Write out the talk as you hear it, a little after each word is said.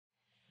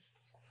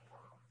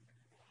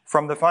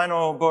From the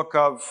final book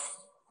of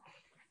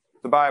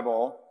the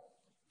Bible,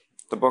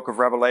 the book of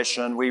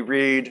Revelation, we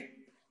read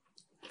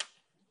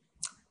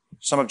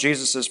some of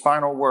Jesus'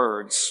 final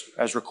words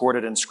as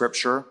recorded in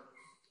Scripture.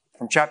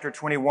 From chapter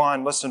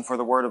 21, listen for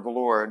the word of the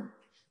Lord.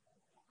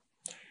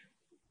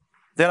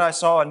 Then I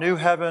saw a new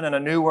heaven and a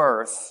new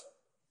earth,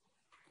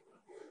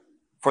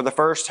 for the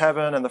first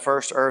heaven and the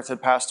first earth had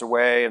passed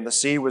away, and the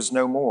sea was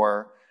no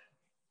more.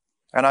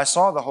 And I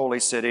saw the holy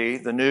city,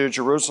 the new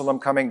Jerusalem,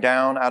 coming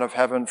down out of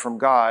heaven from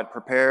God,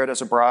 prepared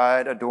as a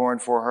bride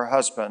adorned for her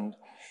husband.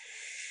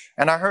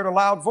 And I heard a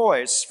loud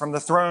voice from the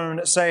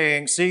throne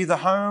saying, "See, the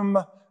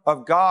home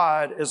of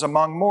God is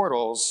among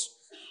mortals.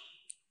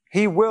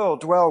 He will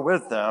dwell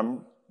with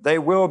them. They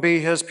will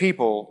be his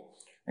people,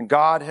 and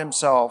God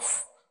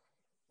himself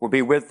will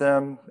be with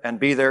them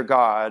and be their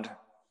God.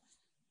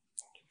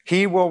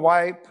 He will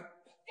wipe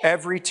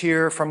every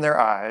tear from their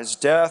eyes.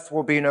 Death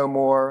will be no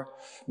more.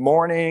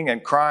 Mourning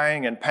and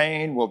crying and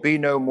pain will be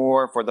no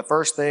more, for the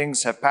first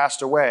things have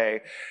passed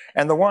away."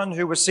 And the one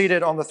who was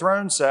seated on the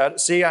throne said,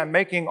 "See, I'm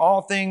making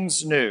all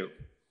things new."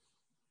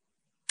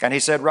 And he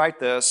said, "Write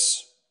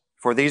this,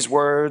 for these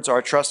words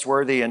are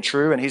trustworthy and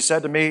true." And he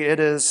said to me, "It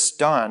is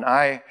done.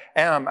 I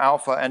am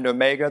Alpha and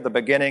Omega, the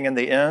beginning and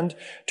the end.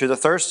 To the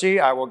thirsty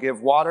I will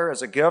give water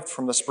as a gift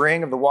from the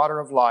spring of the water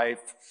of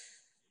life.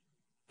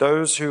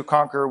 Those who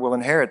conquer will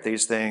inherit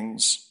these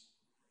things.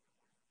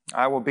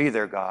 I will be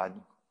their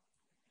God,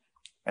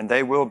 and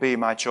they will be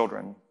my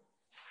children."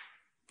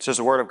 This is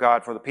the word of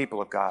God for the people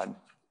of God.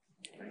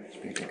 Thanks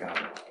be to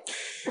God.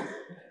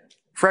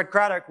 Fred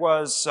Craddock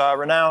was a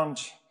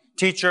renowned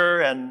teacher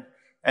and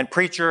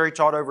preacher. He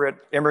taught over at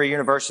Emory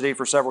University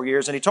for several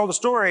years, and he told the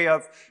story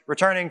of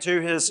returning to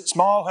his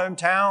small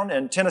hometown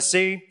in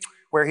Tennessee,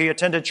 where he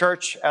attended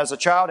church as a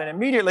child. And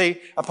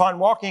immediately upon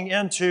walking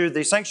into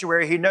the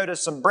sanctuary, he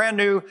noticed some brand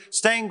new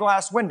stained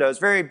glass windows,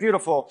 very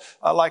beautiful,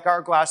 like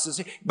our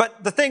glasses.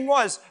 But the thing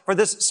was, for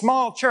this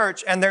small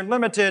church and their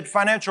limited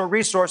financial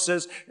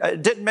resources,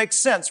 it didn't make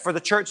sense for the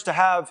church to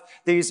have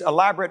these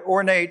elaborate,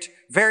 ornate,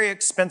 very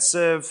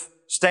expensive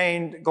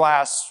stained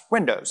glass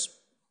windows.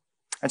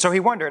 And so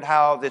he wondered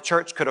how the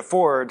church could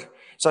afford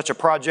such a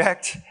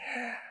project.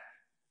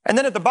 And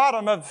then at the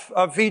bottom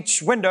of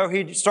each window,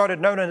 he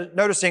started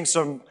noticing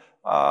some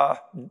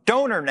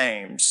donor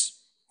names.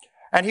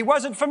 And he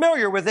wasn't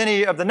familiar with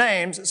any of the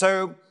names,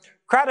 so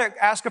Craddock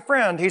asked a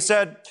friend. He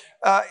said,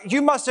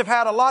 "You must have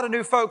had a lot of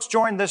new folks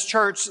join this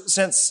church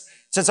since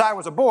I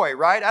was a boy,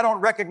 right? I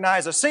don't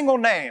recognize a single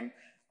name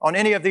on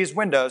any of these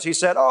windows." He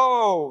said,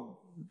 "Oh,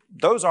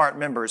 those aren't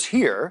members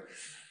here.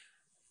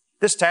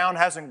 This town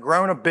hasn't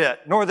grown a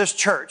bit, nor this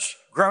church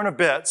grown a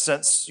bit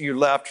since you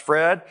left,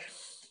 Fred.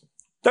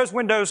 Those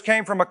windows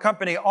came from a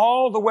company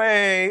all the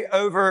way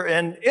over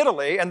in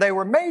Italy, and they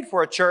were made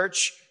for a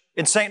church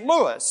in St.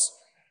 Louis.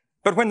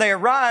 But when they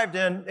arrived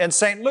in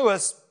St.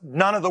 Louis,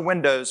 none of the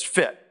windows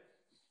fit.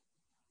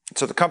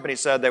 So the company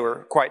said they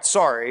were quite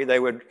sorry. They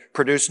would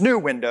produce new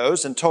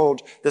windows and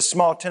told this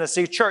small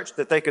Tennessee church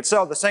that they could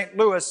sell the St.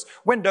 Louis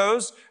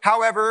windows,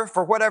 however,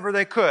 for whatever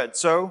they could.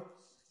 So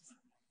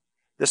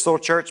this little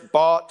church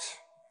bought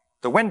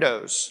the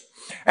windows.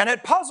 And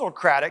it puzzled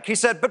Craddock. He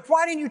said, "But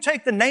why didn't you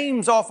take the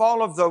names off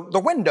all of the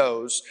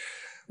windows?"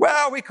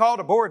 "Well, we called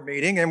a board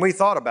meeting and we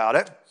thought about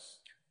it.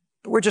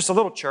 But we're just a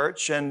little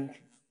church and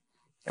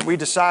we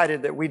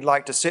decided that we'd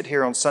like to sit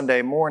here on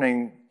Sunday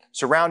morning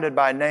surrounded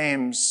by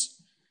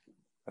names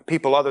of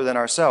people other than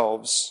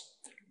ourselves."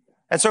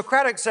 And so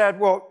Craddock said,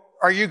 "Well,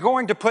 are you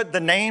going to put the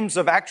names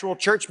of actual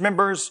church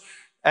members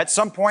at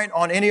some point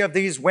on any of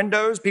these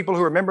windows, people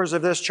who are members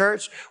of this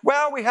church?"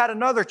 "Well, we had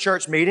another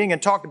church meeting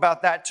and talked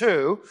about that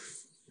too."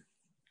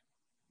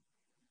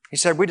 He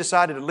said, "We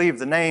decided to leave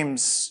the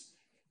names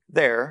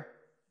there."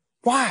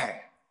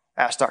 "Why?"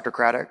 asked Dr.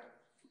 Craddock.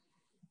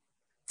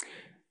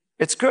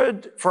 "It's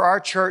good for our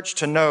church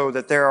to know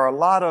that there are a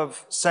lot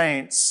of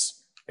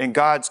saints in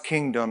God's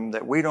kingdom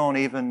that we don't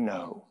even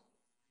know.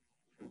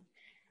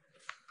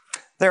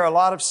 There are a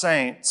lot of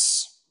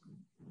saints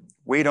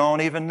we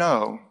don't even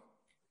know.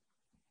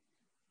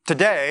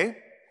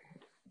 Today,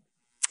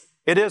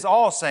 it is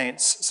All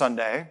Saints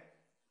Sunday.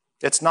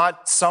 It's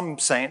not Some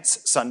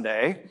Saints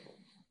Sunday.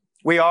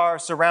 We are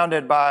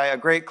surrounded by a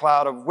great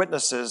cloud of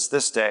witnesses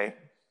this day,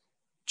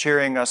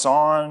 cheering us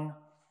on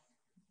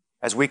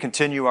as we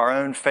continue our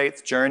own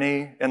faith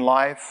journey in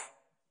life.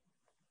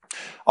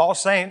 All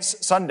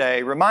Saints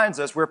Sunday reminds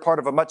us we're part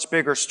of a much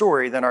bigger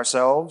story than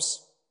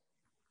ourselves.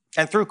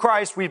 And through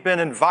Christ, we've been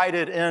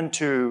invited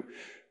into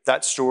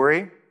that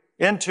story,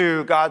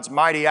 into God's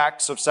mighty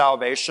acts of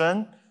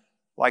salvation,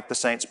 like the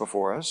saints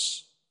before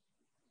us.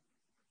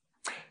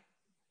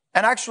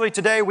 And actually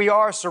today we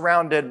are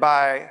surrounded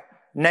by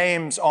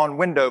names on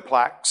window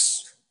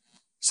plaques,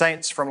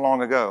 saints from long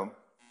ago.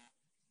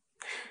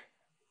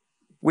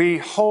 We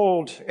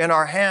hold in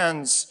our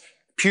hands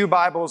pew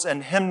Bibles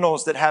and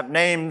hymnals that have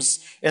names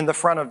in the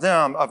front of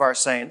them of our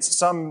saints.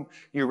 Some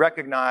you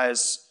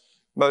recognize,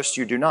 most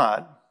you do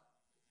not.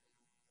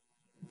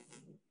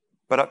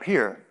 But up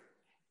here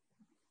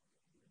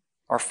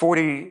are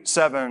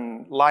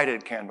 47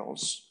 lighted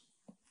candles.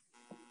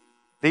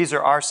 These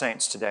are our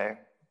saints today.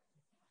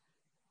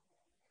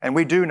 And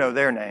we do know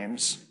their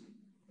names.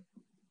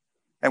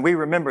 And we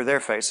remember their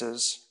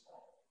faces,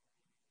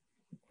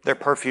 their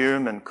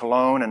perfume and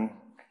cologne and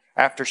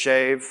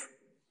aftershave.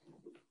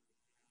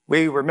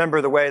 We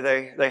remember the way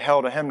they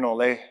held a hymnal.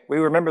 We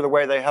remember the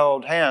way they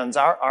held hands,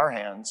 our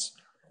hands.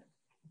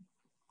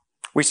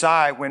 We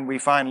sigh when we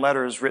find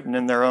letters written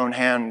in their own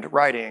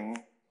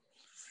handwriting.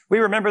 We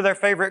remember their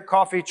favorite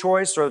coffee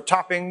choice or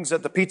toppings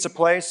at the pizza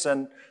place,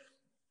 and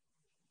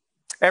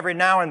every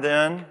now and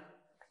then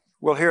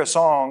we'll hear a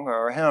song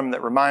or a hymn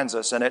that reminds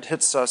us, and it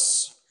hits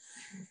us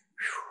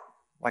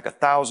like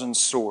 1,000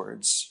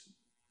 swords.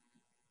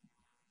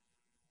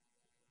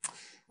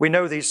 We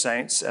know these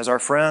saints as our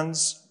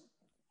friends,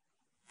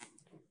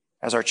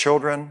 as our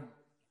children,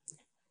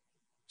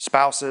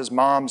 spouses,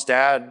 moms,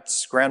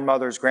 dads,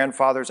 grandmothers,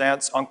 grandfathers,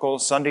 aunts,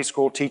 uncles, Sunday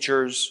school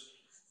teachers,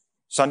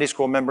 Sunday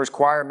school members,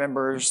 choir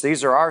members.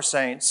 These are our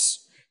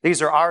saints. These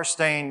are our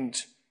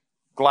stained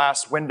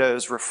glass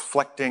windows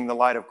reflecting the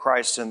light of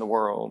Christ in the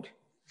world.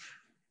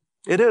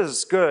 It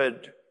is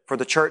good for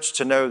the church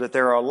to know that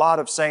there are a lot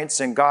of saints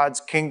in God's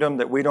kingdom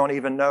that we don't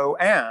even know,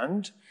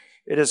 and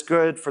it is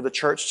good for the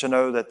church to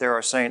know that there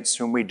are saints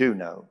whom we do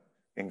know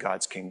in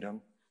God's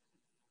kingdom.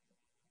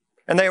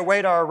 And they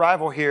await our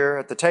arrival here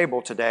at the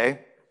table today.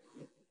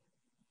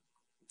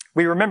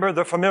 We remember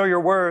the familiar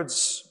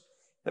words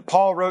that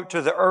Paul wrote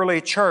to the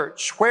early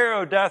church. Where,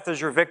 O death,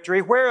 is your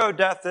victory? Where, O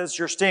death, is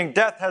your sting?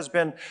 Death has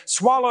been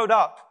swallowed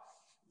up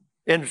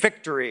in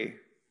victory.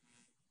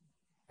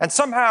 And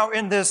somehow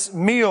in this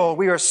meal,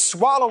 we are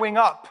swallowing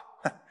up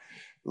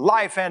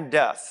life and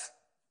death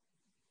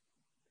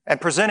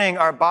and presenting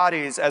our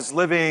bodies as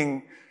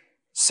living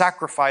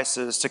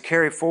sacrifices to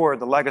carry forward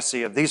the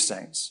legacy of these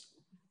saints.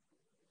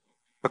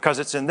 Because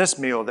it's in this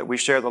meal that we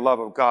share the love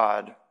of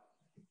God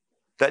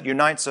that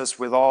unites us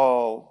with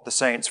all the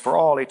saints for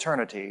all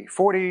eternity.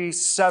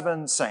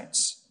 47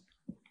 saints.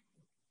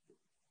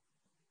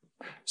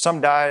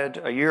 Some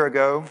died a year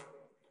ago,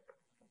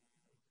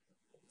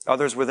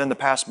 others within the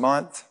past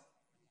month.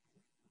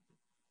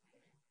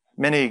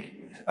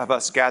 Many of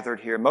us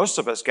gathered here, most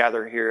of us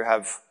gathered here,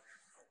 have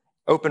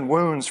open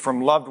wounds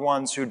from loved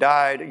ones who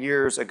died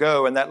years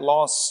ago, and that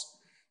loss,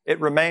 it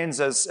remains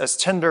as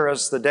tender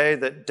as the day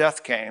that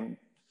death came.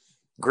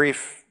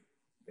 Grief,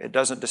 it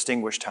doesn't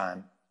distinguish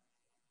time.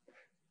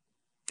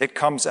 It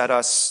comes at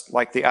us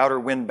like the outer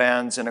wind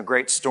bands in a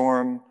great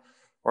storm,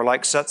 or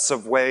like sets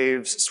of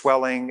waves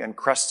swelling and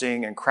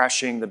cresting and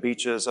crashing the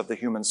beaches of the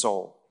human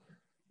soul.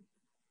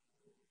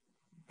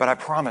 But I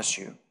promise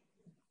you,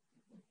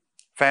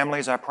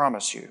 families, I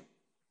promise you,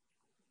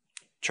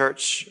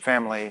 church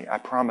family, I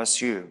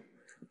promise you,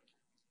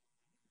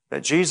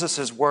 that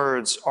Jesus'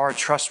 words are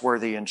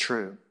trustworthy and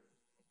true.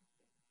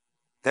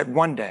 That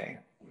one day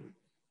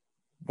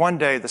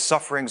the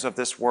sufferings of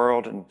this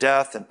world and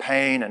death and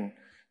pain, and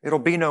it'll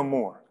be no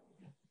more.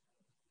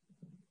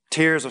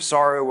 Tears of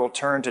sorrow will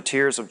turn to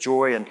tears of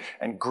joy,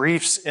 and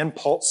grief's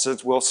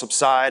impulses will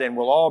subside, and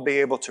we'll all be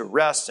able to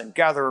rest and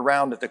gather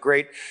around at the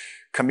great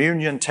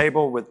communion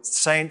table with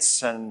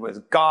saints and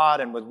with God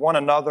and with one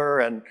another,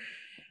 and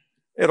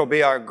it'll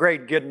be our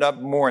great getting up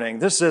morning.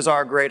 This is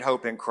our great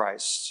hope in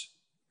Christ.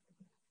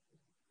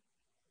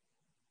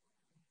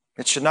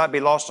 It should not be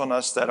lost on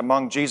us that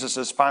among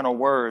Jesus' final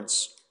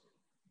words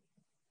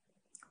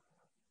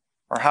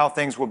are how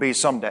things will be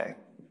someday.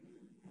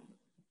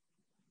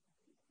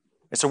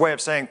 It's a way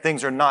of saying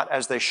things are not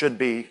as they should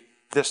be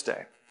this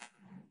day.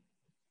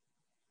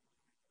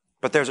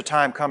 But there's a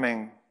time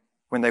coming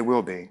when they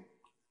will be.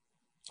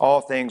 All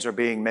things are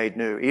being made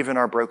new, even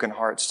our broken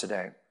hearts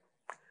today.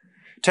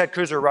 Ted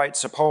Kruser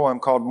writes a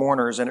poem called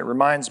Mourners, and it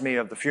reminds me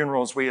of the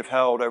funerals we have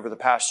held over the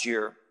past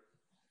year.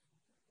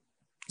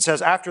 It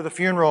says, after the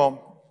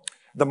funeral,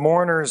 the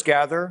mourners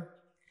gather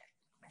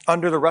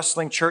under the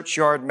rustling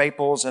churchyard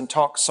maples and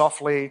talk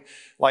softly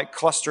like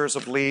clusters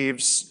of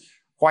leaves.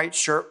 White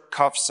shirt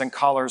cuffs and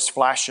collars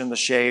flash in the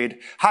shade,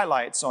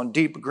 highlights on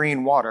deep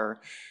green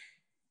water.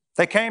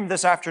 They came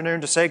this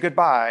afternoon to say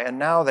goodbye, and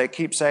now they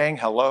keep saying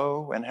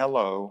hello and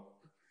hello,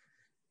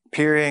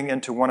 peering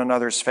into one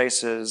another's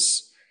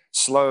faces,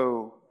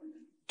 slow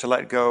to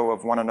let go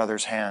of one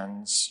another's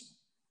hands.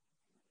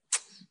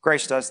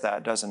 Grace does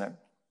that, doesn't it?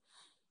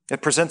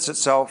 It presents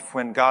itself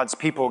when God's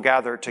people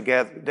gather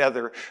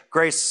together.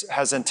 Grace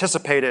has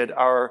anticipated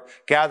our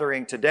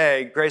gathering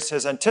today. Grace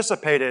has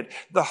anticipated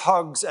the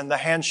hugs and the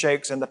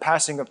handshakes and the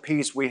passing of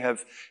peace we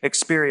have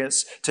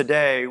experienced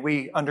today.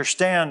 We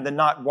understand the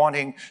not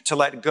wanting to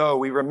let go.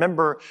 We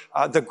remember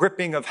the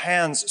gripping of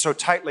hands so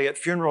tightly at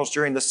funerals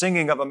during the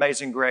singing of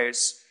Amazing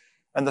Grace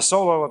and the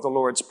solo of the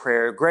Lord's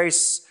Prayer.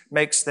 Grace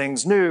makes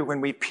things new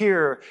when we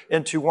peer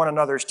into one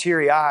another's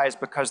teary eyes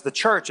because the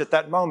church at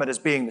that moment is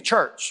being the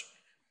church.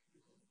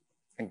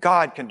 And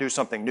God can do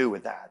something new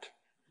with that.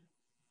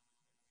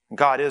 And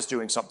God is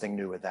doing something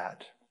new with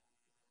that.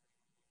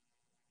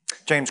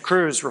 James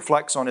Cruz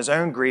reflects on his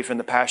own grief in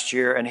the past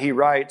year, and he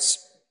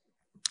writes,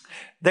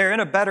 they're in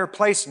a better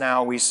place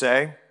now, we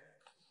say.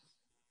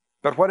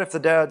 But what if the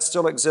dead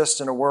still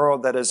exist in a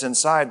world that is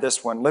inside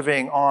this one,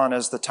 living on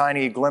as the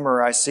tiny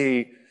glimmer I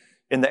see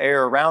in the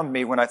air around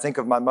me when I think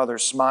of my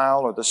mother's smile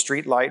or the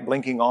street light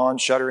blinking on,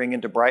 shuddering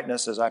into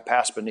brightness as I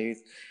pass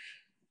beneath?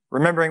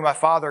 Remembering my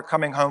father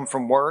coming home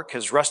from work,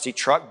 his rusty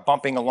truck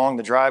bumping along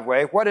the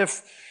driveway. What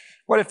if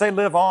they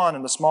live on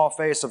in the small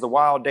face of the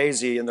wild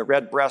daisy and the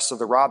red breasts of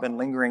the robin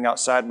lingering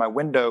outside my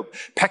window,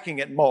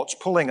 pecking at mulch,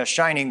 pulling a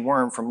shining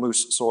worm from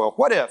loose soil?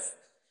 What if,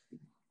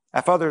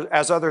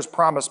 as others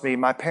promised me,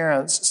 my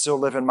parents still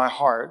live in my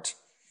heart,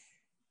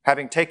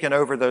 having taken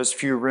over those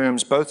few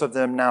rooms, both of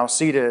them now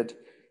seated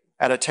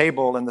at a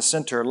table in the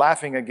center,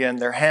 laughing again,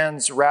 their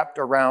hands wrapped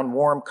around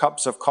warm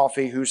cups of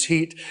coffee whose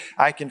heat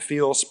I can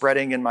feel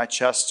spreading in my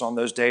chest on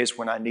those days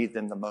when I need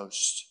them the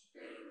most.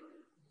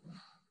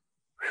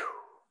 Whew.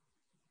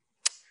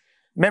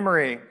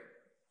 Memory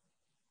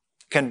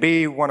can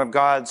be one of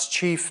God's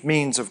chief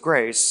means of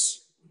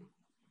grace,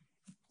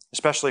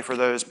 especially for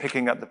those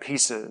picking up the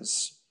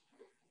pieces.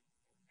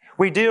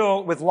 We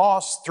deal with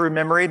loss through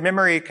memory.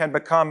 Memory can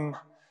become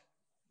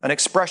an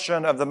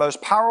expression of the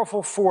most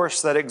powerful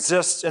force that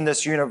exists in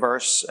this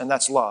universe, and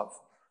that's love.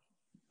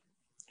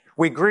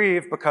 We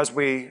grieve because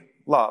we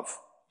love.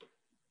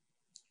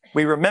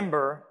 We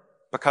remember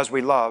because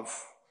we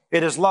love.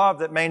 It is love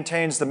that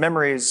maintains the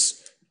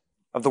memories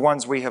of the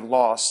ones we have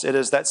lost. It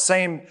is that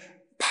same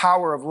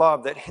power of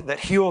love that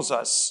heals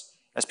us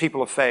as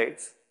people of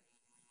faith.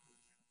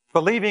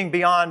 Believing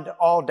beyond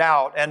all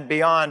doubt and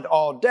beyond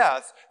all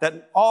death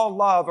that all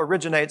love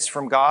originates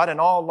from God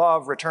and all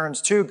love returns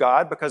to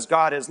God because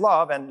God is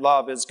love and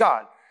love is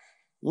God.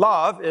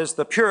 Love is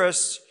the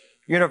purest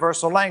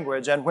universal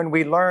language, and when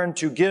we learn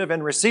to give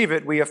and receive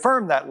it, we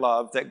affirm that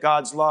love, that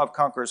God's love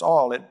conquers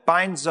all. It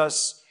binds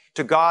us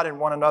to God and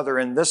one another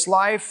in this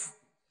life,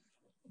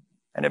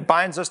 and it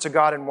binds us to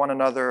God and one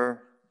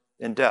another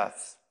in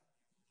death.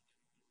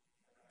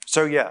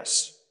 So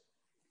yes,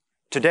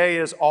 today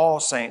is All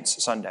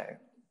Saints Sunday.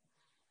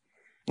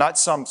 Not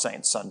some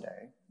Saints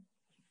Sunday.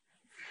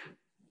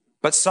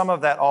 But some of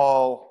that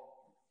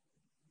all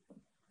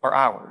are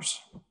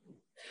ours.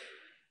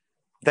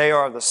 They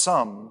are the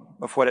sum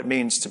of what it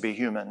means to be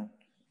human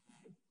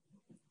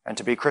and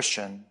to be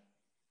Christian.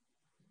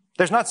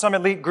 There's not some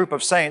elite group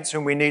of saints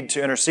whom we need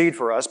to intercede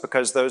for us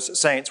because those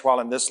saints,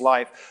 while in this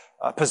life,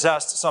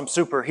 possessed some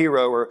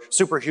superhero or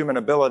superhuman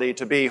ability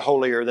to be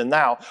holier than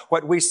thou.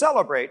 What we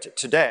celebrate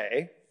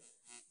today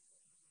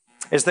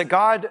is that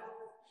God,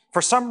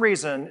 for some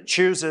reason,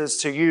 chooses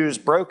to use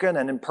broken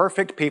and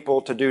imperfect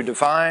people to do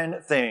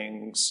divine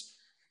things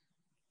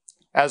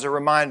as a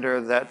reminder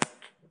that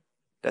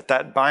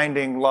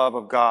binding love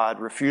of God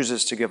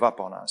refuses to give up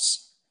on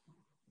us.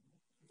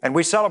 And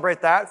we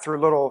celebrate that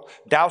through little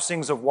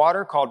dousings of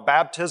water called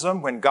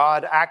baptism, when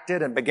God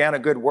acted and began a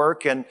good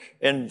work in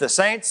the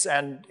saints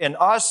and in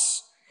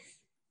us.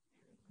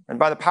 And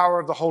by the power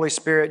of the Holy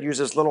Spirit,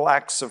 uses little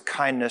acts of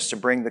kindness to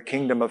bring the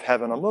kingdom of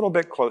heaven a little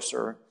bit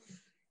closer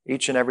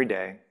each and every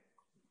day.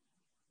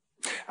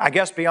 I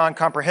guess beyond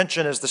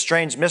comprehension is the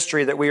strange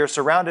mystery that we are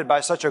surrounded by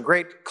such a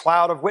great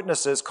cloud of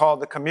witnesses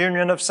called the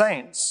communion of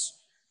saints.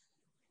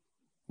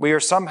 We are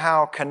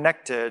somehow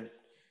connected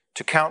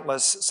to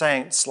countless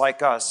saints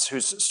like us,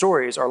 whose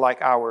stories are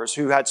like ours,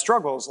 who had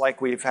struggles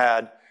like we've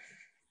had,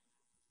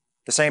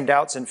 the same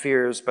doubts and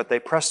fears, but they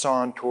pressed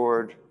on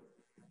toward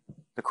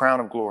the crown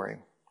of glory.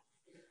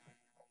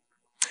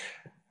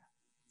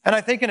 And I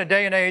think in a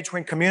day and age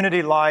when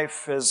community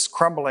life is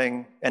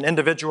crumbling and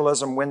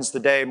individualism wins the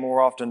day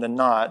more often than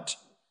not,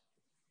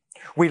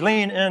 we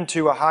lean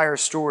into a higher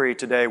story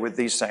today with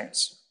these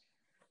saints.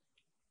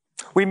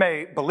 We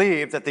may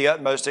believe that the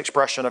utmost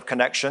expression of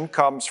connection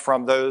comes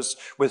from those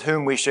with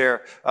whom we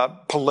share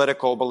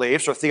political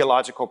beliefs or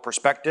theological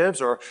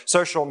perspectives or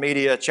social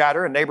media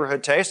chatter and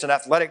neighborhood taste and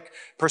athletic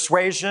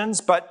persuasions,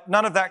 but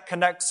none of that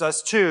connects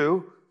us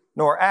to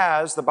nor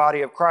as the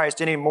body of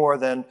Christ any more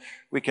than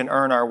we can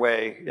earn our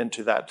way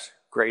into that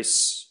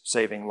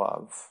grace-saving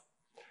love.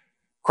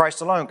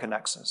 Christ alone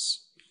connects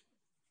us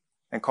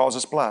and calls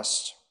us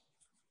blessed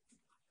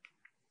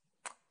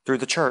through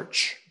the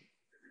church,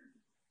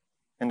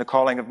 in the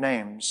calling of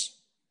names,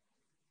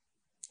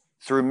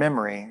 through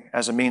memory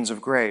as a means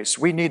of grace.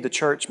 We need the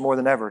church more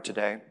than ever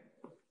today,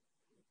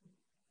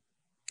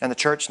 and the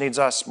church needs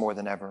us more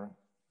than ever.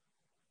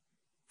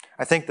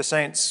 I think the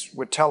saints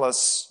would tell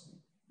us,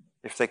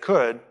 if they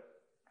could,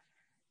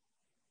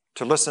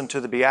 to listen to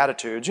the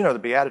Beatitudes. You know the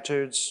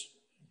Beatitudes?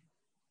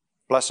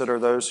 Blessed are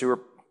those who are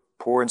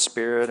poor in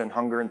spirit and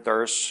hunger and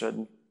thirst.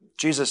 And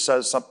Jesus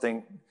says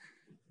something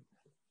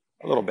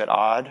a little bit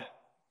odd.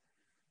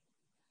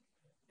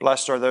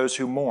 Blessed are those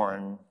who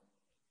mourn,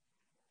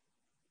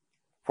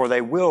 for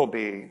they will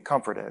be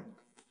comforted.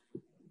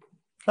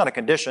 It's not a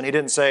condition. He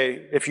didn't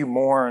say, if you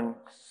mourn,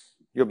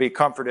 you'll be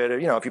comforted.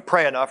 You know, if you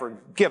pray enough or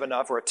give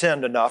enough or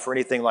attend enough or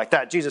anything like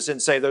that. Jesus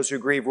didn't say those who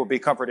grieve will be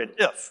comforted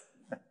if.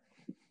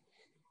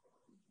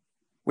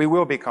 We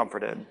will be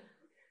comforted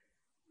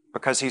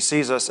because he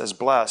sees us as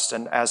blessed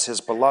and as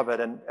his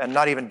beloved, and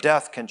not even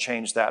death can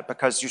change that,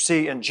 because you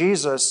see, in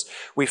Jesus,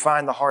 we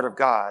find the heart of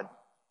God.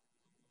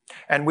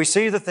 And we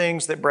see the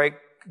things that break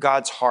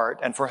God's heart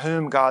and for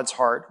whom God's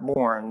heart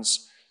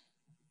mourns.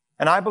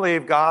 And I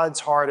believe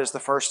God's heart is the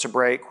first to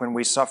break when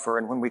we suffer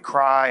and when we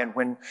cry and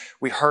when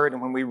we hurt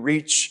and when we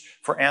reach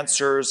for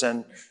answers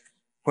and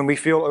when we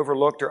feel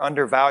overlooked or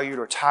undervalued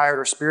or tired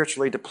or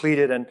spiritually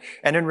depleted. And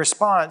in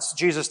response,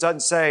 Jesus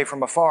doesn't say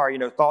from afar,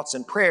 thoughts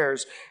and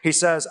prayers. He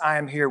says, I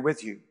am here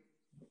with you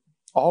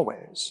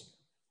always.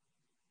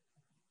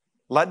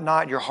 Let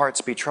not your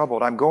hearts be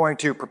troubled. I'm going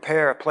to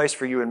prepare a place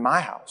for you in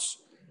my house,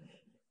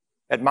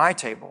 at my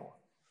table.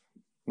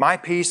 My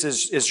peace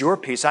is your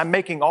peace. I'm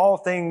making all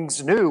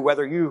things new,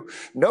 whether you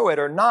know it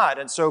or not.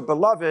 And so,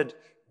 beloved,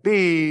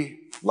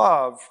 be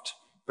loved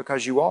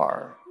because you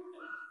are.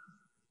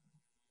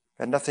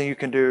 And nothing you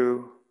can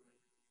do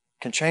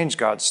can change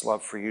God's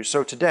love for you.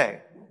 So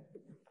today,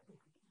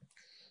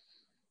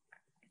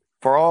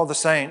 for all the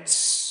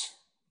saints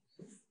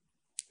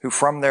who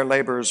from their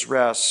labors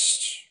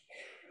rest,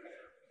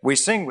 we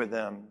sing with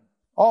them,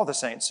 all the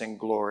saints sing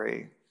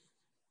glory.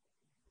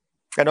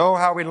 And oh,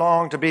 how we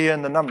long to be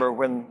in the number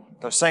when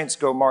the saints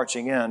go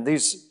marching in.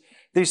 These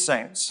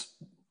saints,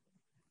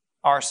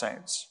 our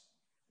saints,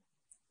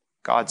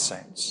 God's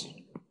saints.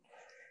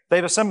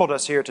 They've assembled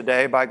us here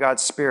today by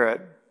God's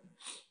Spirit.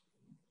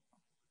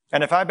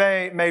 And if I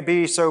may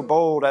be so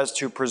bold as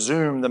to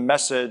presume the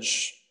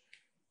message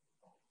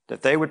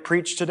that they would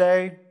preach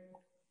today,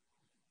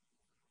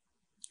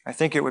 I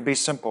think it would be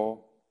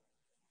simple.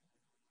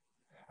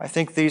 I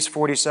think these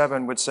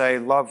 47 would say,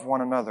 love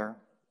one another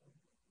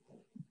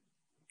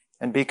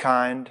and be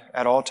kind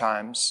at all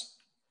times.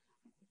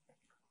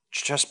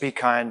 Just be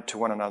kind to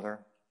one another.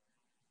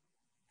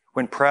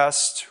 When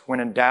pressed, when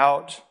in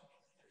doubt,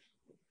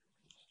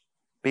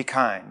 be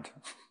kind.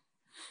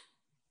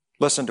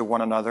 Listen to one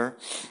another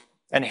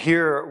and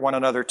hear one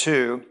another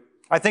too.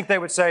 I think they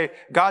would say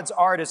God's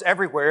art is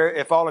everywhere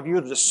if all of you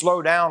would just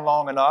slow down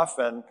long enough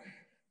and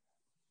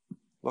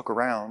look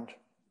around.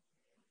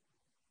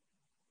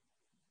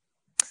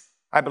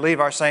 I believe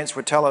our saints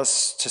would tell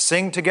us to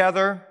sing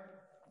together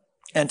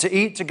and to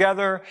eat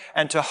together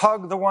and to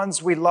hug the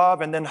ones we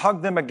love and then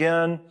hug them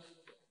again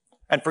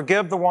and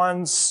forgive the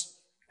ones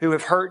who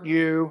have hurt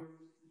you.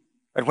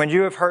 And when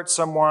you have hurt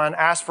someone,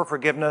 ask for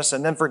forgiveness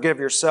and then forgive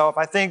yourself.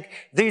 I think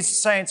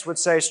these saints would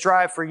say,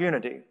 strive for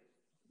unity.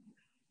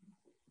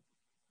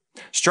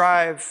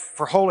 Strive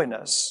for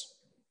holiness.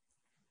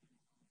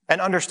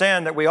 And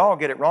understand that we all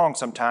get it wrong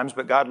sometimes,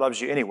 but God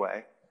loves you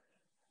anyway.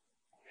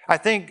 I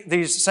think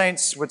these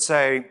saints would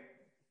say,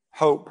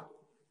 hope,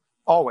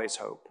 always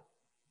hope.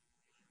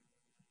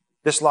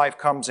 This life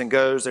comes and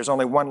goes. There's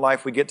only one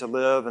life we get to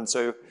live, and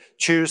so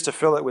choose to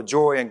fill it with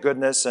joy and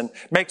goodness and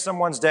make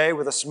someone's day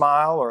with a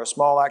smile or a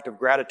small act of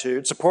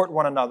gratitude. Support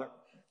one another.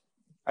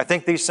 I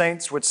think these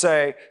saints would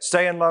say,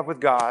 stay in love with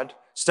God,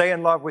 stay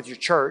in love with your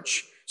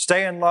church,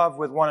 stay in love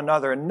with one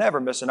another, and never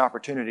miss an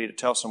opportunity to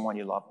tell someone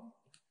you love them.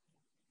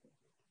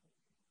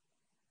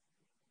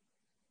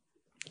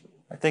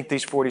 I think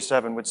these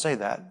 47 would say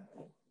that.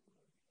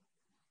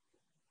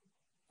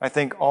 I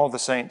think all the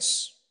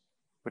saints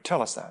would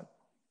tell us that.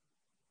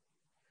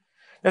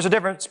 There's a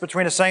difference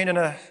between a saint and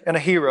a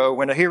hero.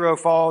 When a hero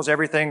falls,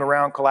 everything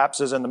around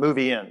collapses and the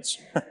movie ends.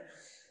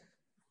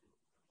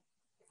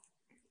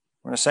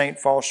 When a saint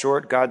falls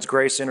short, God's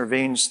grace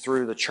intervenes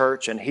through the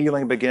church and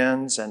healing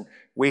begins. And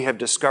we have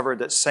discovered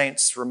that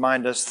saints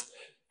remind us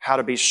how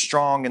to be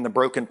strong in the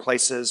broken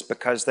places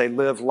because they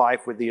live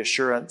life with the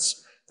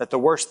assurance that the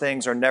worst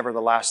things are never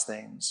the last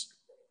things.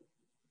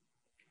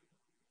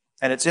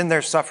 And it's in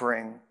their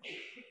suffering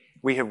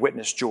we have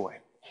witnessed joy.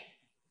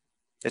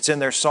 It's in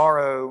their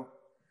sorrow,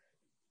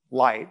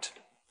 light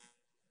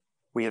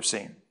we have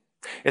seen.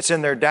 It's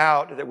in their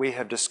doubt that we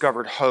have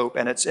discovered hope,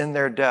 and it's in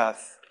their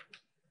death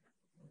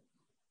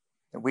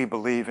that we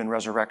believe in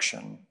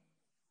resurrection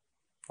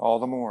all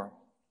the more.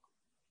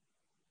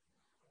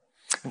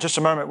 In just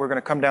a moment, we're going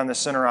to come down this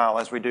center aisle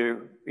as we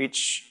do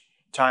each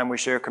time we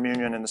share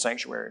communion in the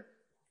sanctuary.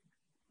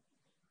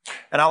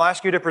 And I'll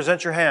ask you to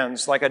present your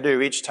hands like I do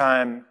each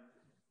time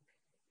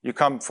you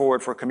come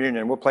forward for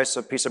communion. We'll place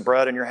a piece of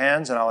bread in your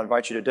hands, and I'll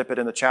invite you to dip it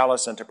in the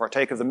chalice and to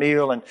partake of the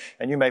meal. And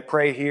you may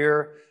pray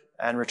here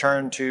and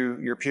return to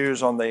your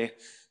pews on the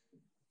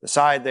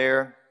side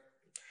there.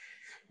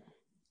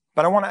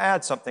 But I want to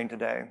add something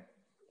today.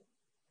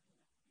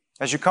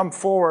 As you come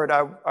forward,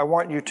 I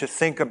want you to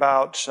think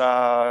about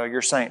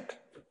your saint.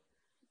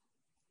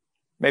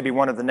 Maybe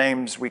one of the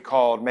names we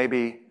called,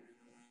 maybe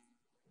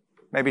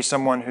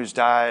someone who's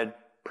died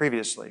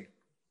previously.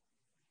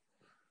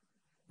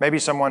 Maybe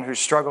someone who's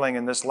struggling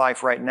in this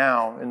life right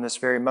now, in this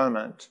very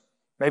moment.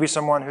 Maybe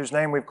someone whose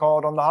name we've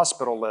called on the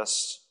hospital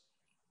list.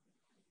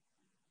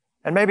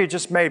 And maybe,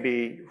 just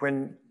maybe,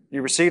 when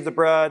you receive the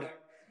bread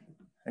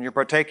and you're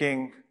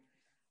partaking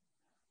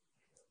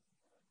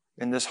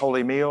in this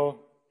holy meal,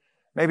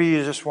 maybe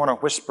you just want to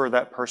whisper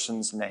that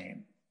person's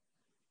name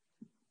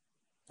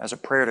as a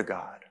prayer to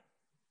God,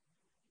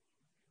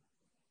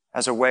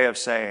 as a way of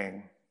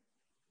saying,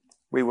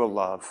 we will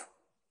love,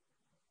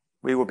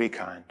 we will be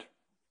kind,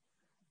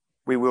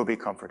 we will be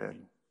comforted.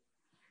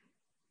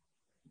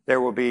 there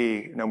will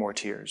be no more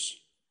tears,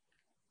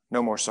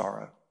 no more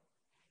sorrow,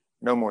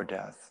 no more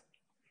death.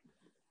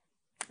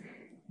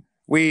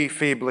 We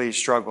feebly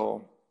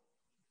struggle,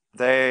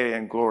 they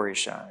in glory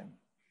shine.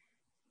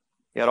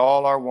 Yet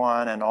all are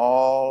one and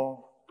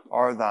all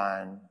are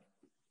thine.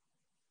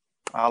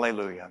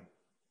 Alleluia.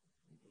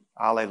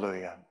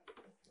 Alleluia.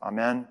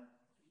 Amen.